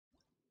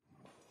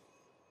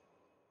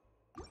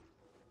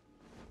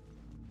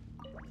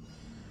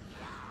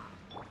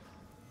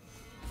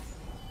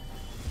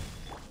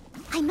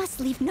I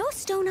must leave no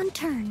stone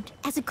unturned.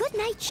 As a good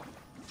knight.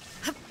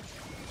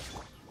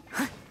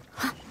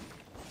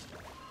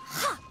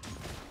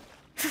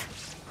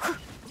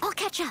 I'll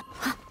catch up.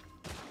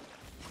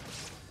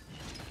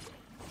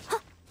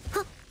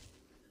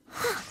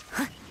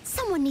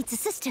 Someone needs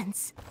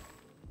assistance.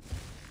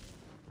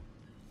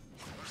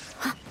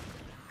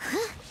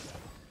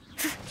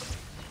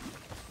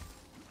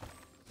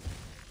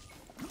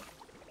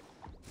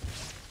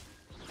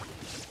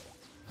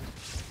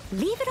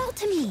 Leave it all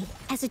to me,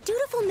 as a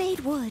dutiful maid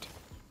would.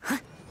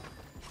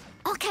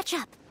 I'll catch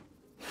up.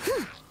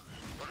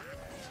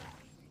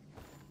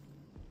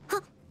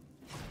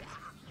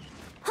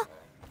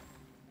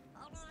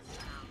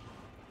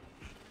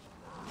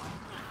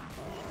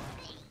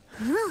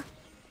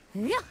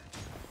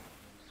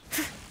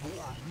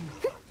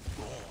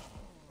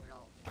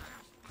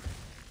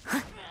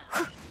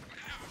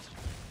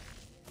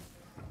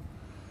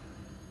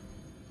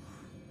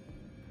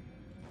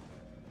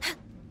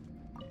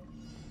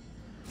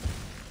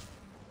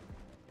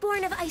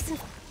 Born of ice and...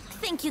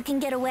 Think you can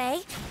get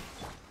away?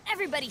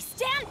 Everybody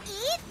stand!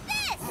 Eat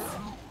this!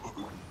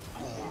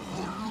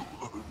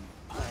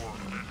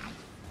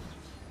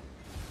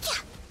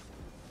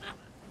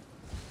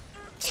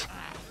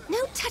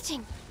 No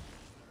touching!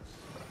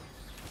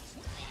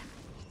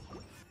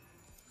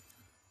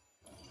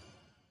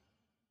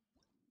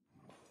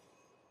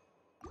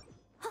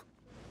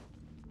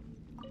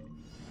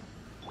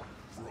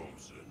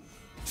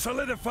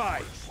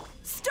 Solidify!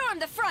 Storm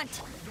the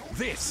front!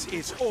 This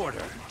is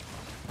order!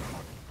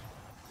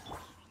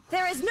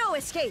 There is no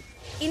escape!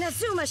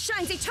 Inazuma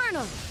shines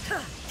eternal!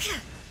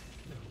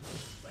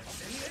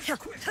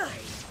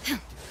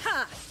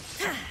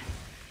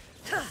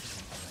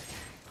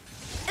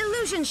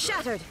 Illusion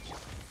shattered!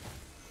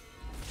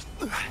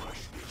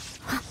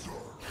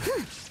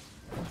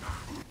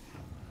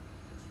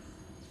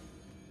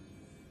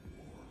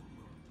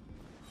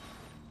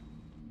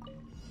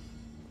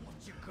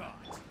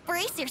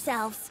 Brace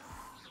yourselves.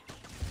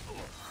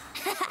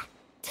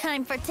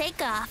 Time for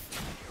takeoff.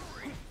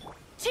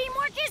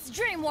 Teamwork is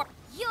dreamwork!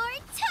 You're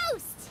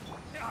toast!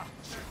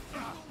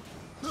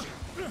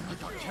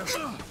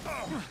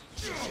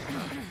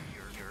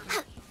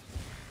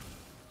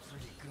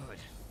 Pretty good.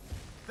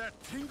 That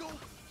tingle?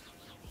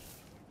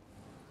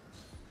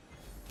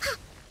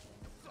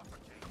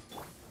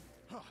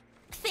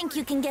 Think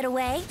you can get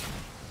away?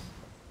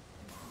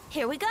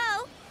 Here we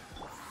go.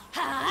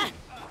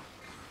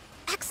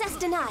 Access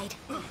denied.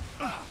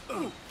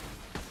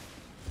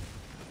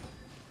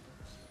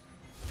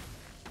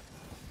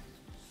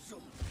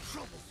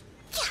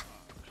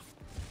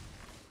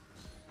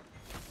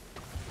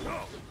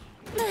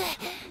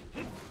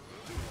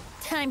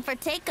 Time for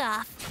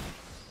takeoff.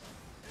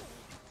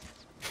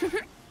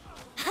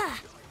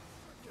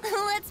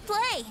 Let's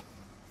play.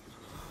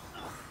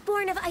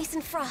 Born of ice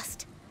and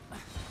frost.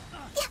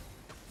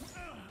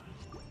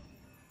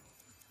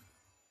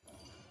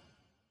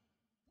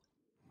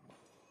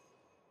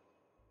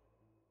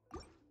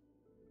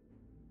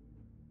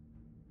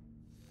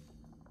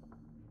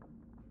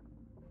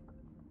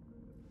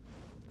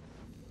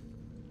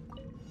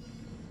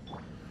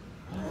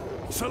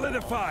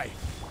 Solidify!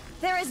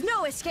 There is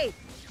no escape!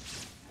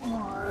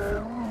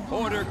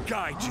 Order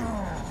guide you!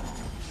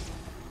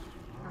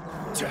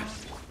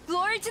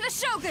 Glory to the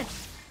Shogun!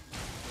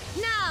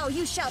 Now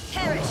you shall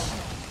perish!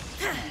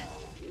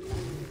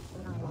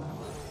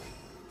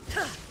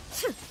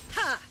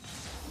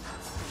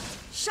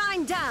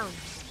 Shine down!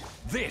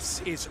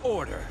 This is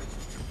order!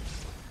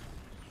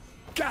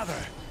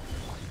 Gather!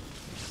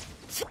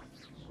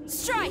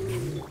 Strike!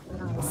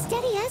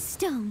 Steady as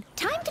stone.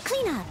 Time to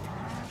clean up.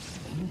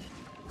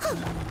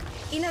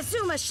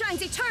 Inazuma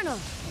shines eternal!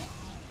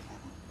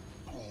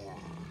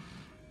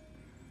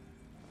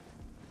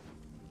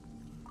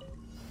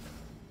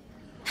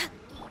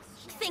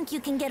 Think you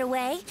can get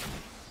away?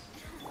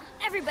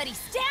 Everybody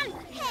stand!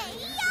 Hey,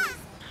 yeah!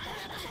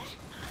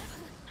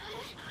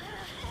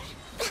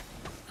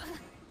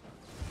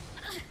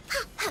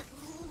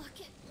 Look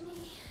at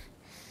me.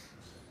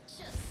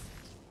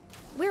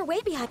 We're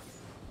way behind.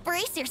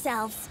 Brace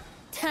yourselves.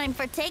 Time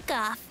for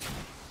takeoff.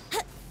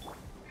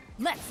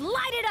 Let's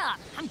light it up!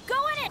 I'm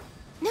going in!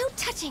 No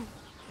touching.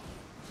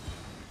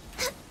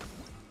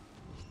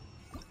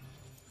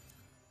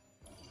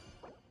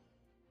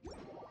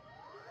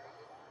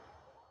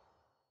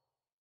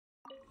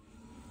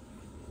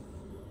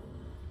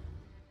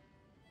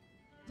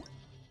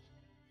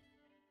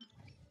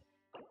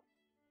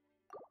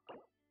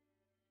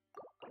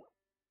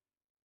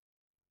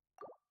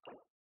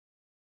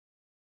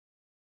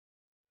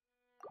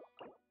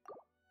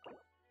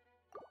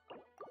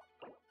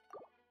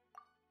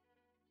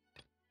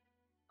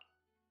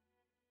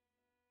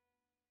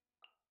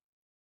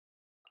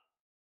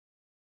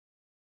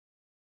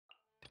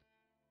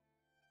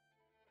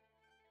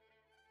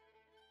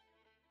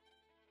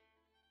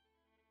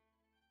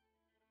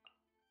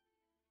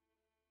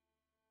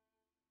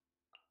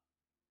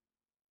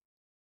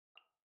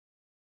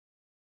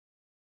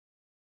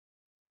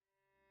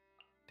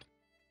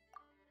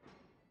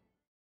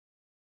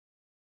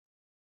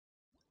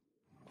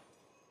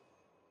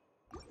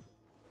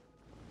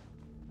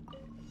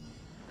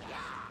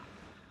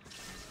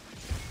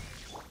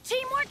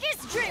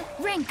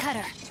 Rain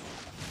cutter.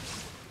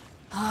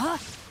 Huh?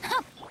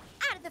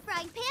 Out of the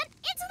frying pan,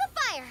 into the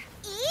fire.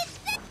 Eat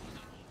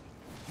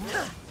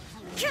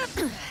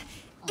the...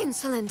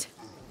 Insolent.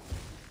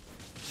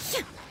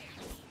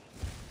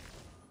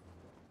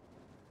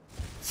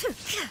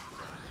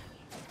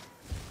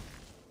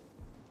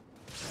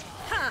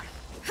 Ha!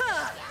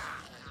 Ha!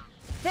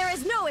 There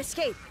is no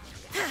escape.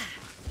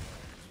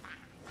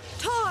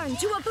 Torn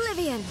to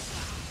oblivion.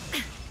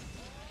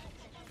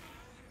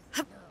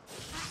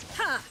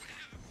 Ha!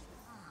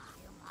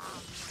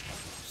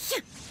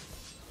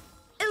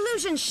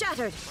 Illusion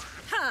shattered.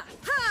 Ha!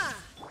 Ha!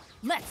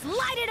 Let's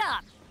light it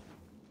up.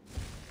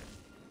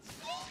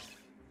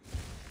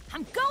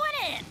 I'm going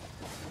in.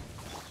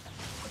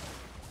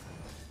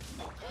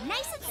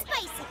 Nice and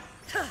spicy.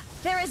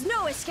 There is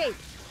no escape.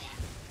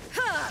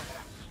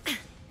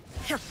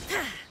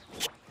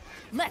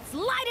 Let's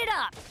light it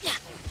up.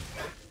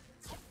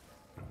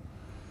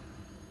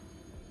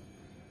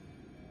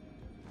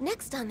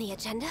 Next on the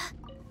agenda...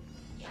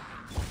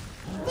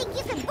 Think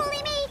you can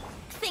bully me?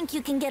 Think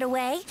you can get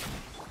away?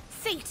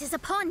 Fate is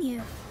upon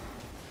you.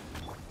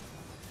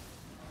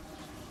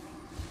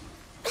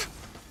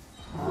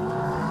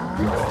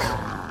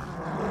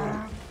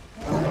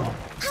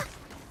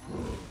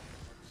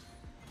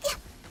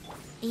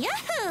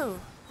 Yahoo!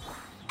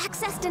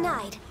 Access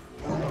denied.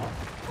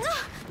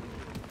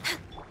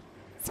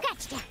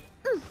 Scratch that.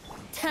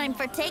 Time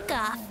for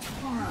takeoff.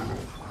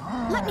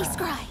 Let me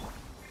scry.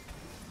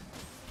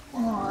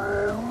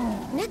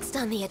 Next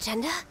on the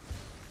agenda...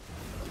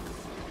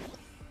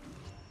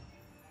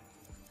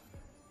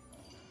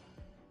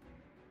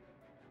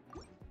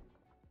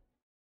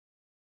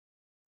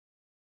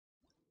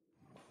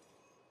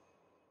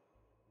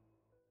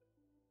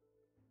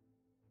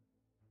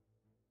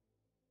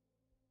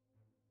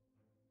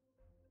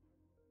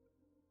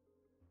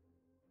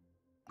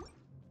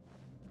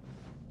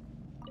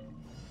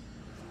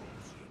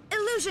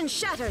 Illusion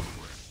shattered.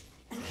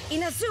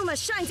 Inazuma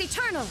shines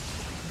eternal.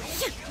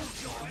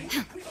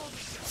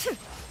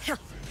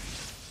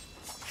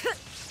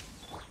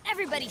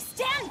 Everybody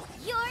stand!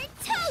 You're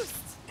toast!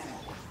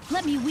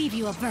 Let me weave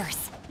you a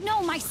verse.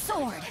 Know my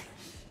sword.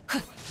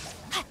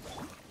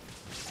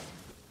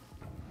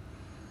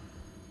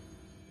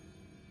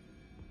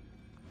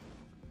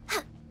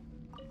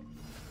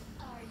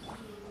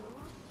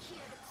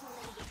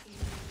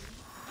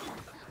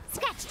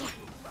 Scratch that.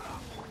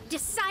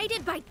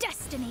 Decided by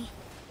destiny.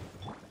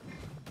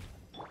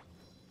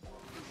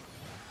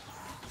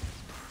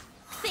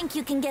 Think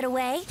you can get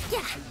away?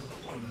 Yeah.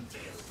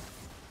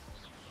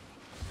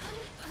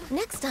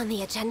 Next on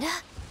the agenda...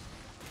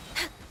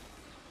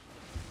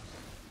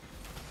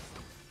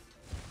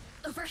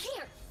 Over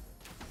here!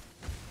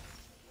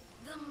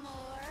 The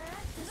more,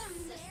 the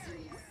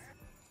merrier.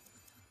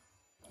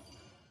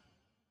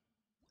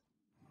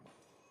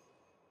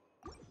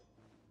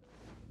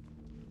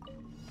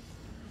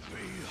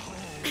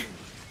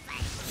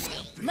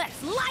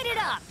 Let's light it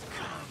up!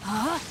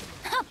 Huh?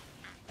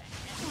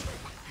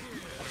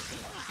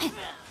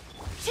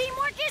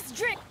 Teamwork is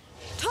drip!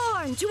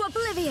 Torn to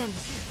oblivion!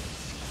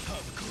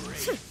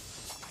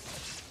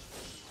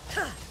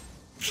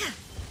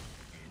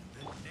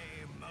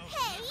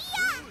 Hey,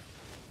 yeah!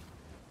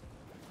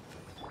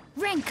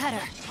 Rain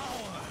cutter!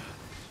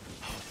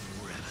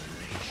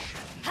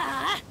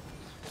 Ha!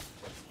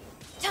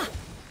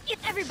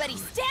 Everybody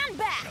stand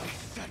back!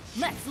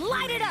 Let's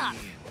light it up!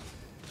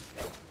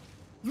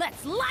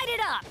 Let's light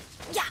it up!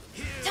 Yeah!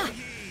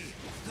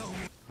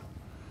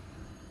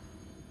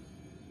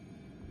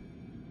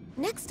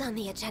 Next on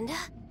the agenda...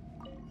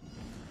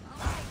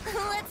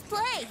 Let's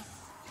play!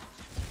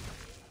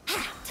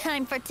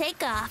 Time for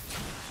takeoff.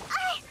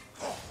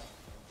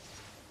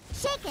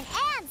 Shaken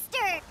and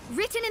stirred!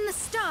 Written in the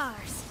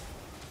stars!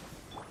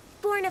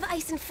 Born of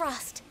ice and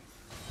frost.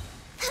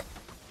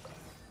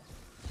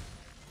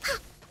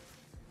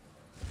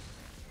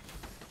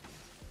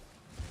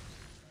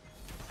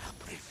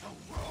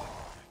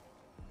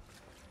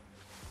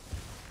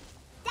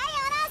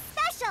 Diana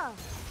Special!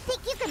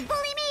 Think you can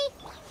bully me?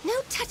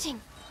 No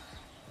touching.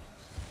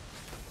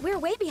 We're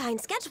way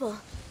behind schedule.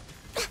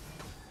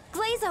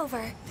 Glaze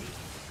over.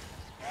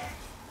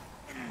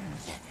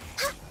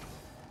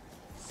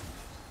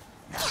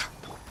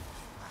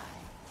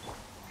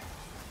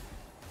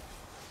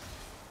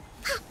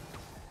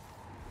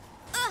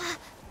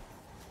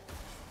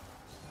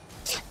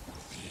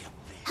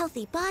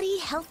 Healthy body,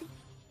 healthy...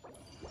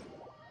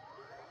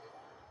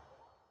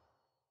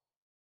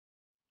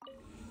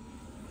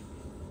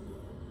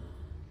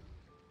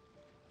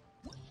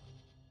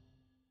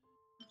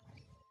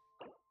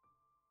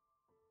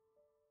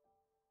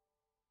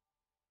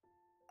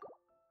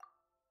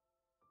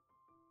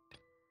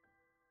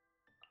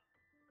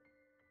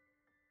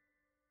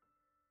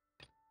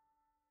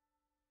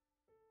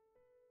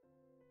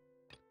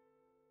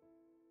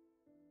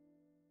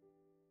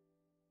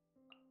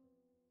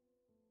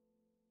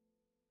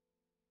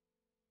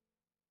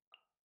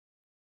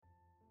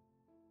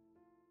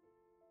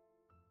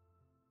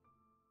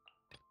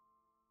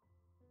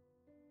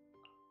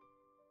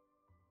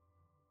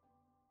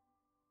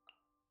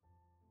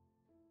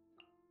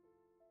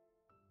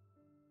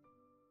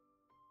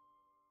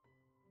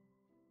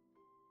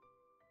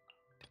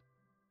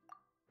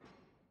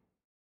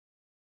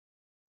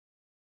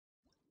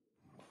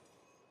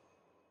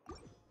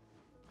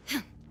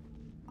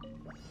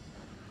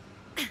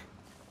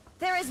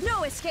 is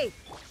no escape!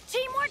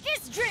 Teamwork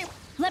is dream!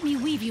 Let me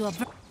weave you a...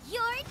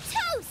 You're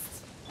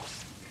toast!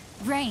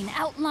 Rain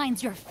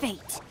outlines your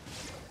fate.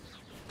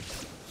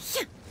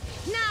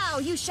 Now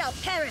you shall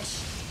perish!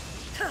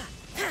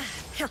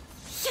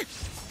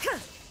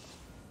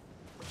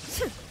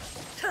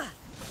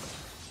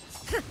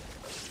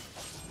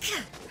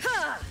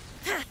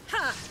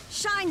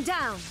 Shine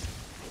down!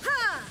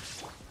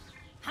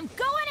 I'm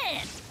going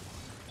in!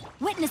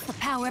 Witness the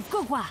power of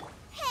Gugwa.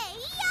 Hey,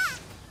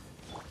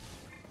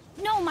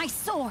 Know my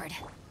sword.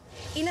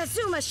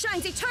 Inazuma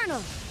shines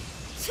eternal!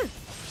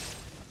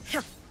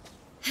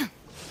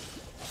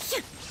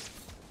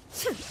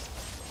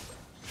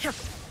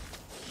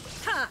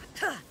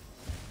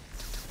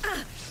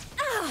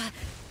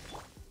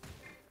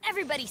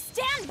 Everybody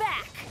stand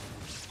back!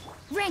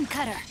 Rain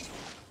cutter.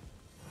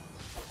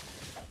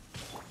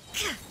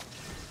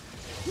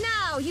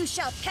 Now you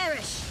shall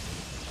perish!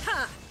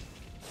 Ha!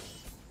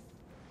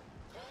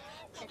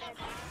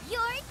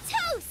 You're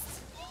toast!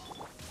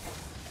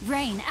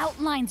 Rain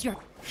outlines your...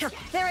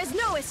 There is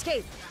no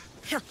escape!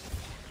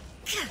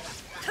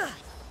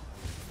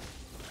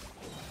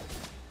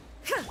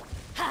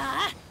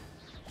 Ha!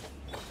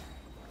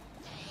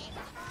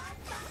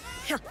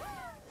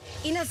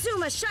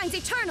 Inazuma shines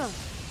eternal!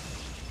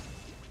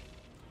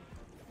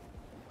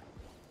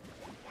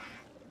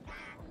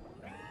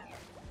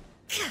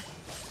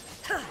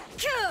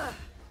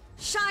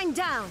 Shine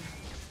down!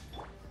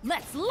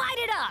 Let's light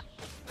it up!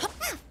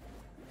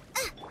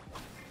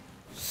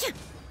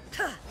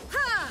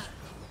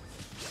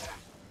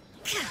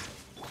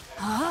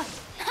 Huh?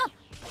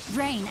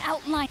 Rain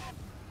outline...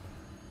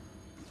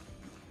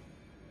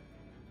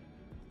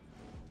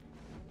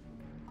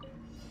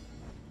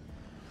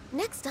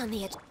 Next on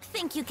the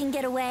think you can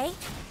get away?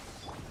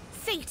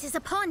 Fate is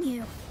upon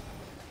you.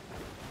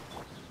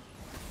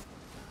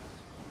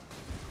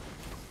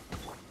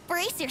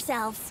 Brace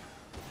yourselves.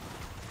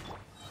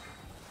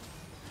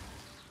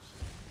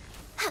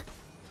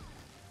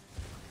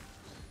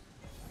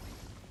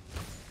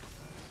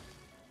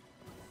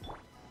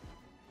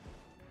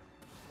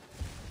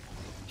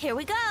 Here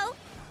we go.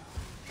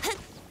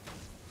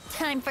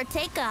 Time for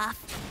takeoff.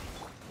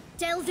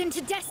 Delve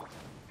into death.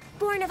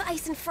 Born of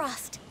ice and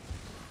frost.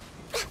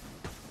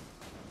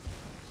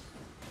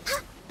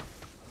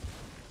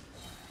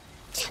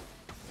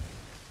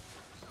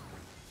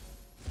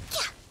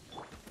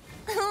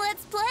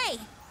 Let's play.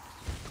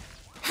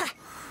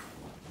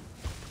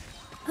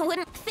 I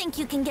wouldn't think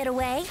you can get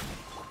away.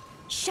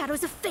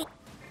 Shadows of fate.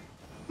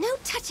 No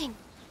touching.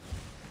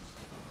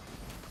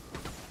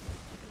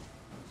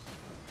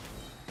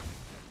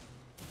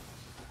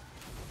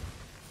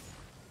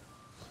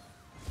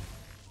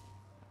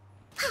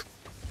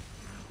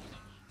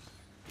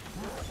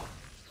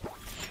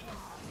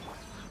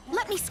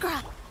 Let me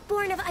scrub.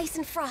 Born of ice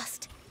and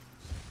frost.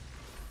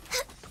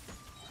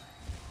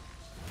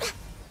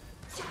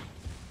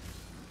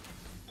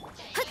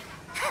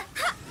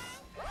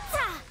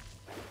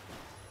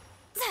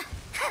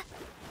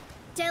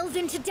 Delve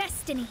into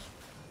destiny.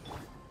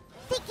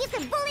 Think you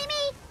can bully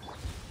me?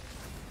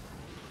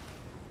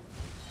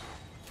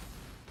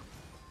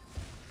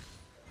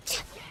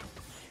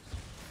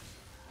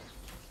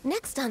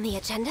 Next on the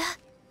agenda.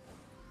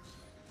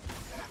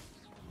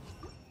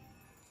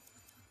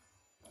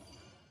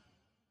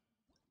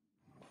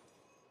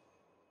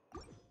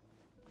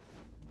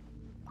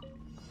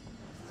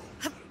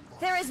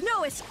 There is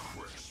no escape!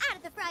 Out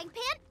of the frying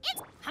pan,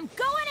 it's... I'm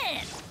going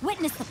in!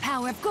 Witness the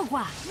power of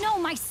Gugwa. Know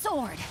my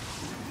sword.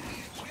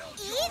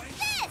 Eat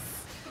this!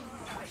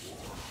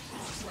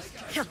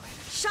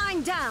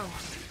 Shine down!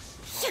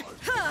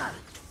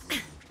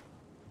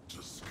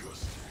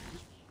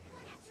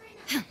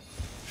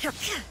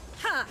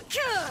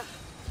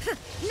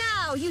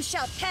 Now you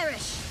shall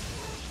perish!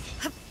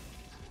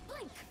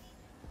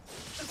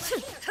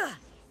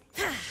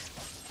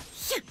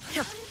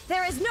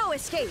 There is no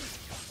escape!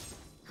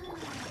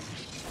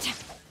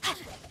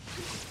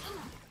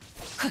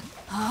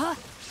 Huh?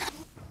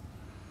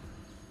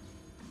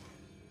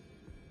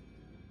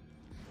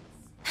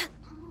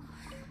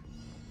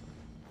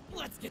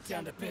 Let's get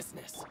down to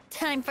business.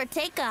 Time for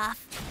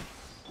takeoff.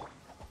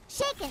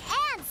 Shaken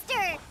and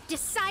stirred.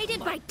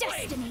 Decided by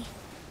destiny.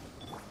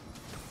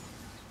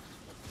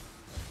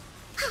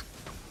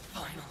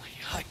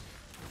 Finally,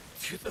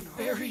 to the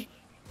very...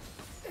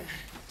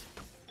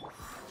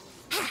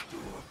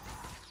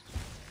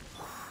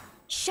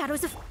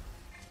 Shadows of...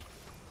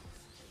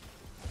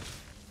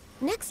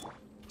 Next.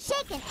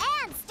 Shaken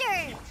and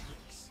stirred.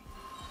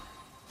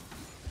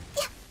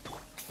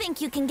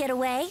 Think you can get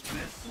away?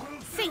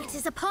 Fate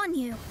is upon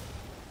you.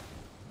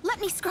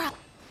 Let me scrub.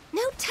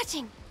 No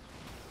touching.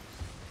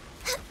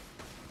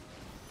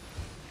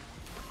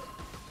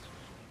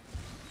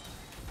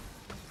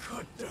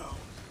 Cut down.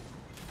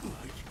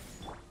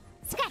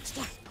 Scratch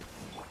that.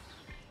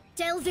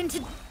 Delve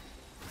into...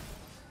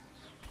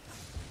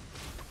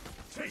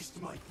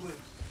 Taste my blade.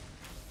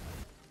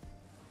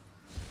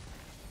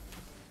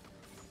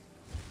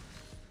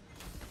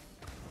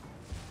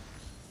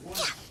 One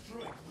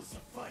strike will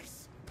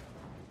suffice.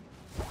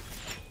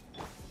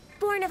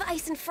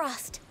 ice and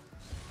frost.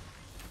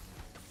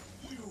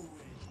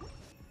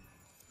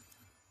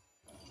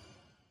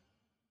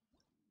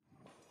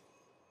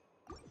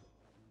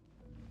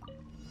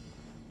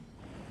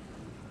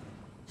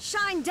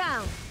 Shine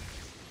down!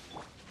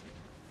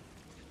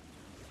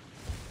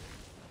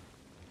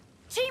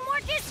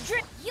 Teamwork is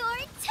You're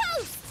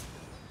toast!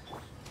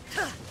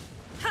 Ha!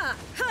 Ha!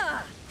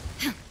 Ha!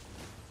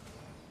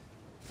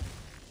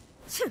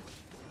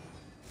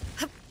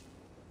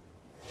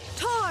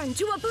 Torn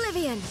to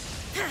oblivion!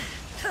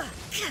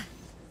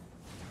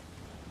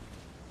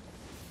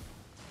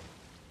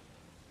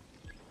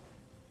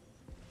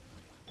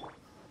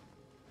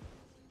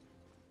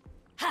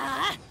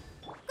 Ha!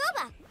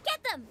 Goba,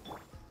 get them!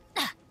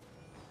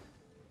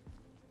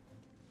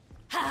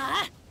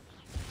 Ha!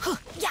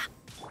 Yeah!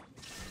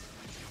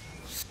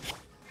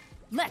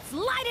 Let's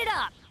light it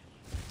up!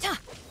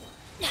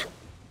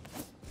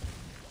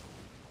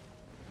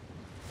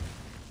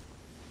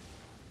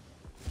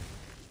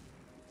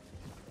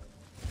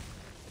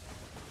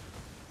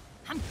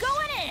 I'm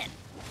going in!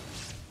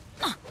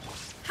 Ha!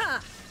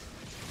 Ha!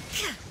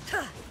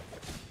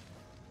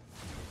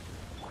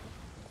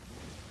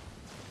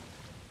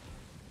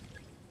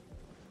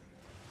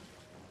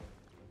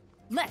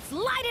 Let's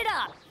light it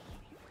up!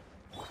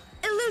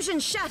 Illusion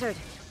shattered!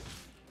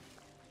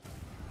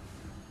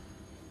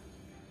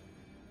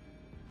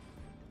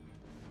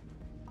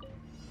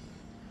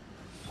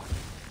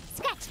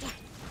 Scratch that!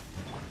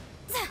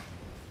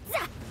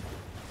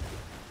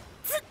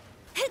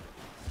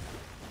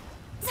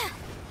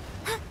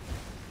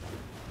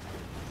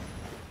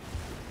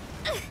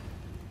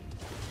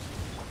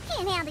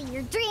 Can't handle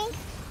your drink,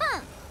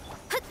 huh?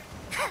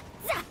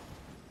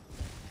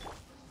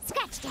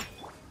 Scratch that!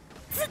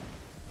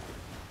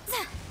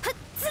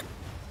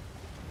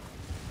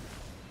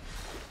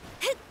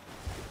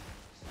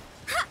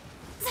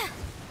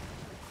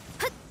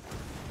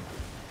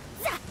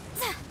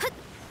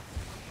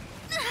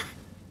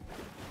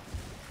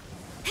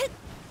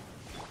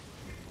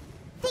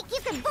 Think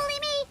you can bully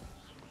me?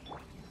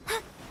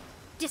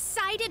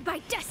 Decided by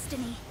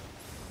destiny.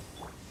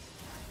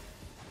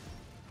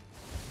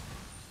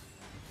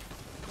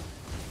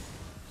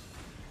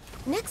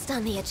 Next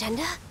on the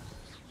agenda...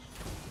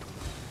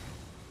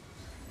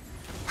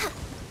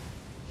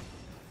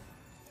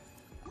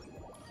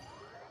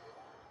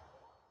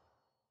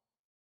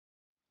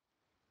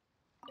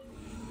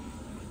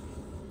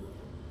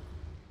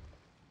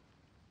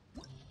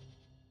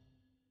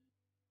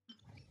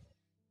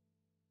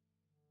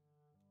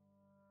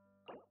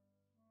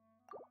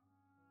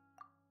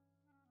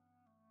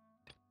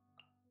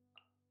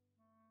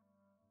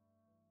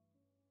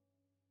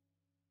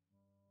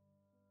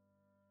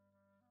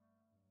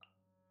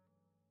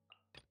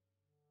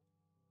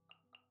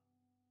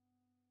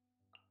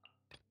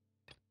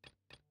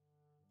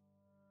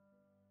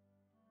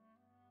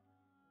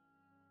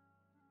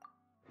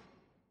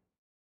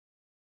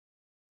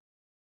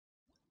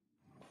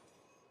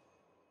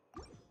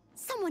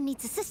 Someone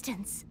needs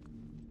assistance.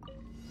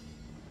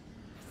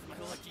 My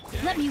lucky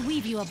day. Let me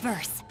weave you a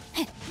verse.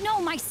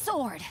 Know my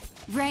sword.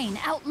 Rain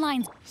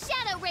outlines.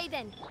 Shadow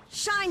Raven!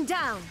 Shine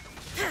down!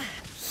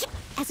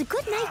 As a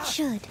good knight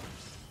should.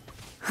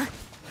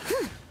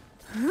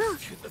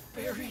 To the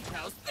fairy.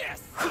 How's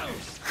this?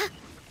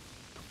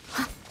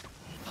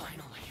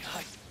 Finally,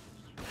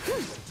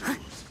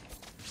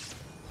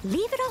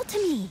 Leave it all to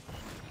me.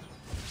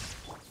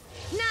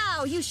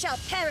 Now you shall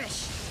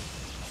perish!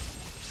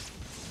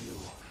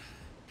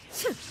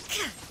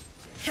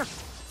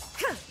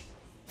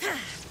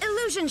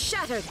 Illusion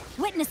shattered!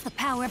 Witness the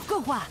power of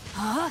Gugwa.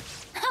 Huh?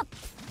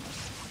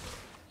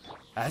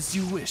 As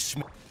you wish.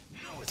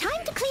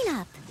 Time to clean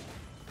up.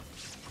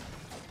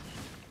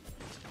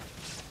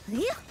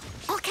 Yeah,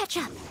 I'll catch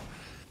up.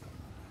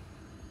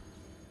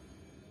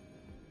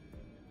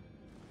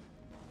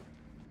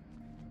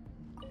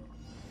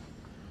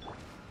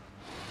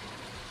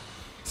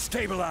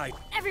 Stabilize.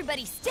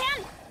 Everybody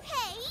stand.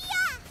 Hey,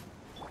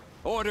 yeah!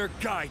 Order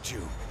guide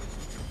you.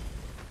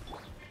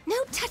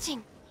 No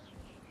touching!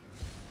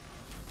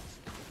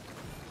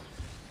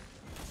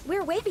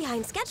 We're way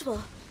behind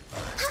schedule.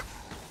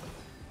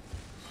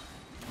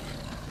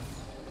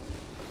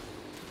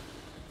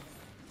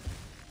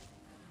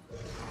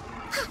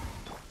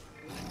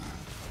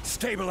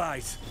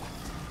 Stabilize.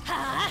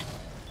 Ha!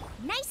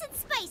 Nice and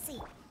spicy.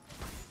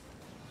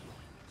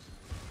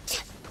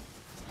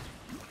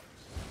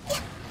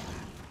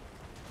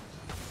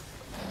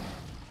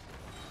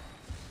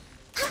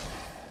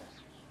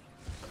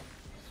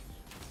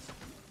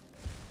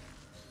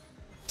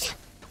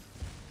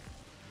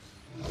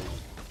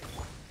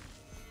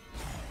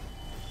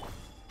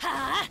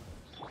 Ha!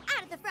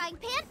 Out of the frying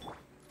pan.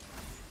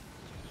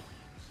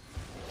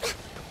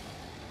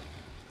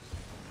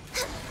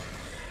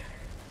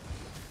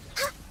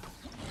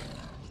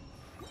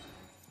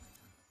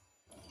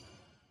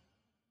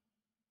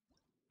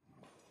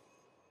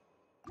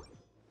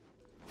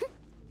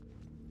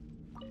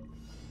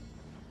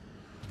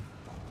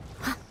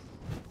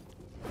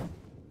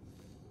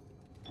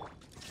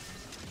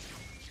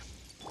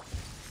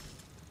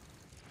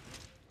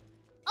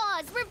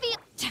 reveal.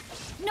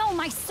 No,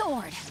 my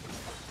sword.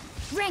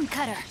 Rain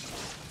cutter.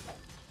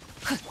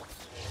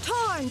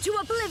 Torn to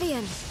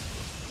oblivion!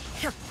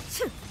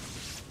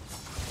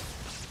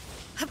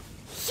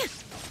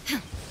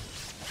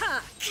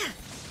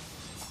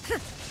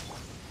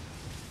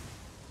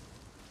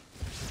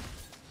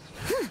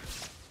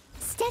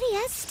 Steady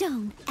as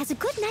stone, as a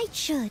good knight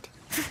should.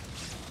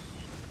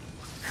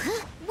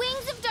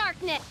 Wings of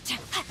darkness!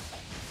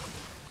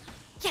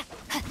 Yeah.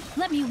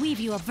 Let me weave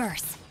you a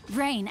verse.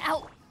 Rain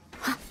out.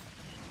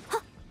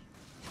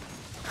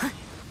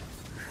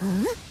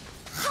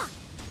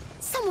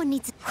 Someone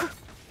needs...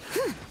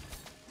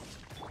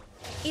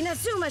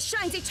 Inazuma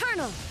shines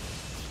eternal!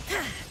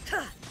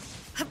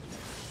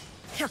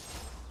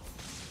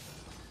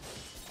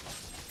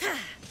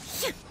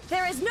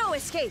 There is no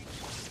escape!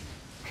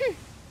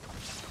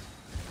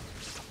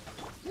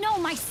 No,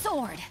 my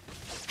sword.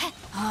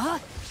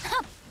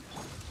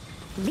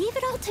 Leave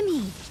it all to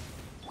me.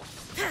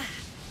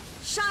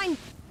 Shine!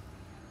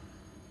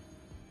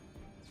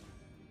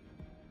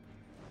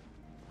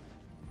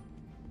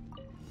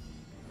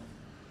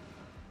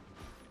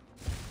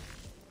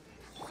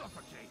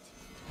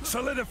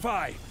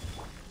 Solidify!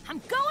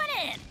 I'm going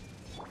in.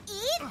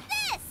 Eat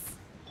this!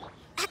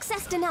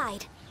 Access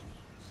denied.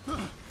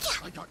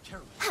 I got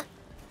careless.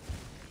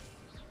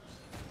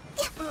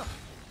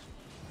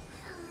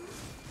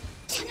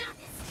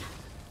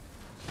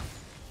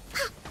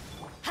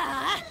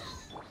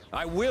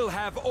 I will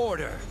have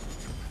order.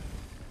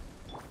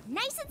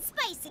 Nice and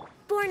spicy.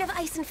 Born of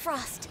ice and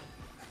frost.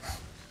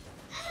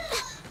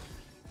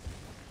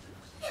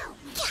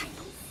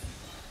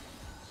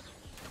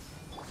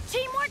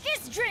 Teamwork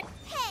is drip.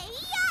 Hey!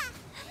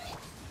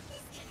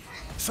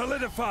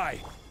 Solidify!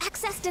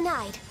 Access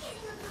denied.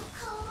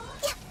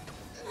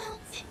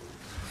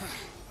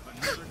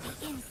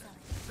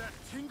 That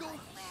tingle?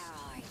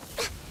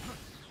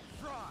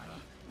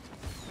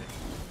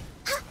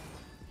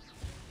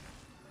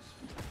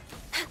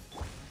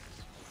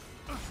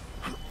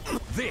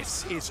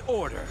 This is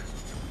order.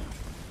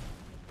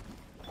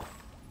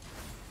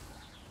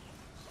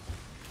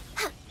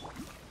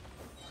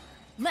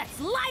 Let's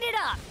light it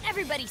up.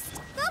 Everybody.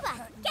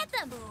 Boba, get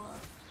them!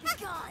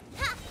 Gone.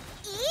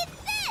 Eat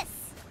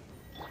this!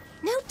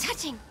 No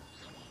touching.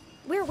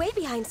 We're way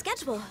behind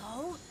schedule.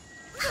 Oh,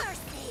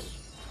 mercy!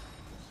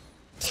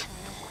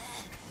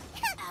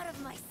 Out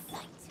of my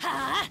sight.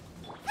 Ha!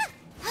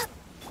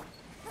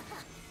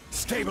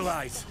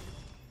 Stabilize!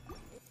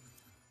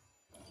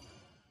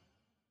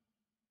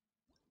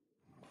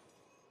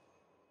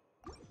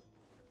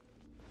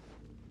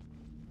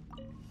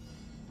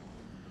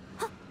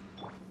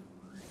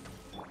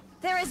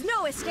 There is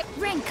no escape!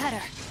 Rain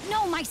cutter.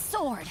 No, my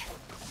sword.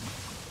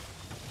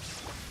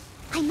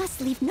 I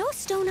must leave no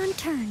stone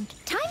unturned.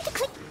 Time to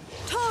click.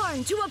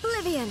 Torn to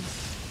oblivion!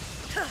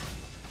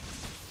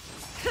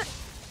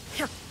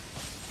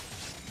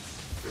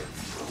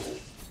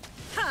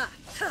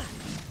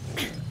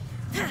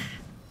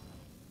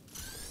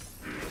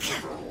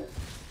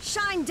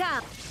 Shine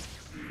down!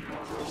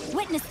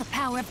 Witness the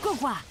power of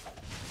Gugwa.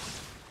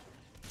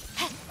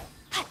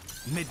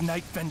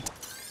 Midnight vent.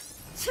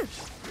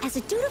 As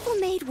a dutiful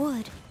maid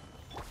would.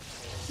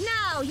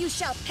 Now you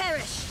shall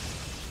perish!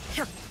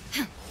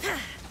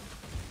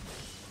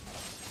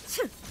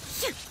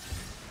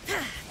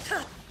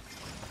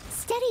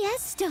 Steady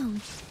as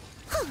stone.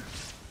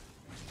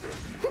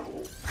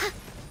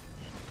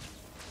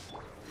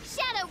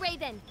 Shadow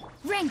Raven!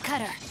 Rain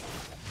cutter.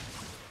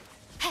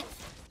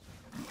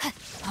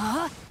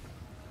 Huh?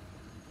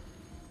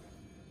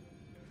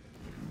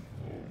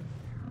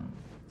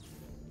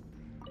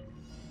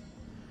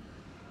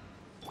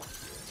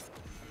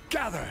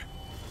 Gather!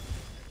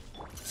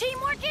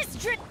 Teamwork is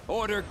drip.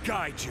 Order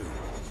guide you.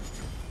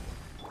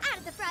 Out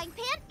of the frying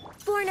pan.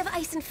 Born of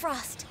ice and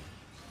frost.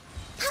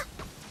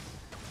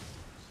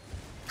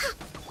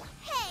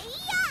 Hey!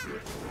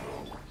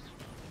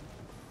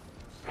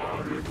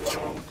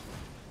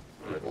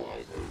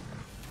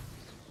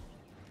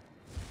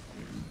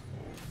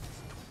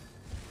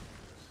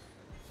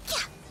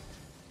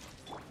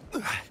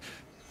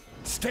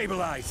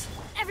 Stabilize!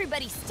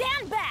 Everybody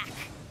stand back.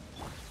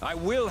 I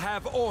will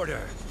have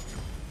order.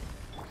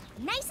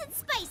 Nice and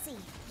spicy.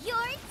 You're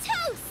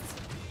toast!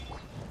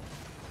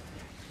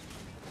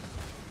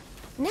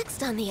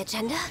 Next on the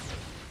agenda...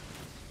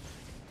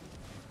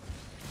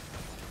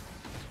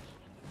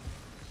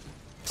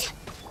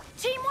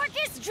 Teamwork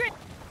is drip.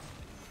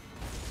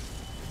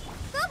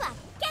 Boba,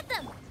 get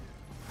them!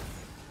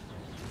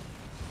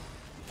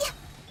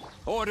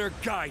 Order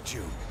guide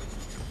you.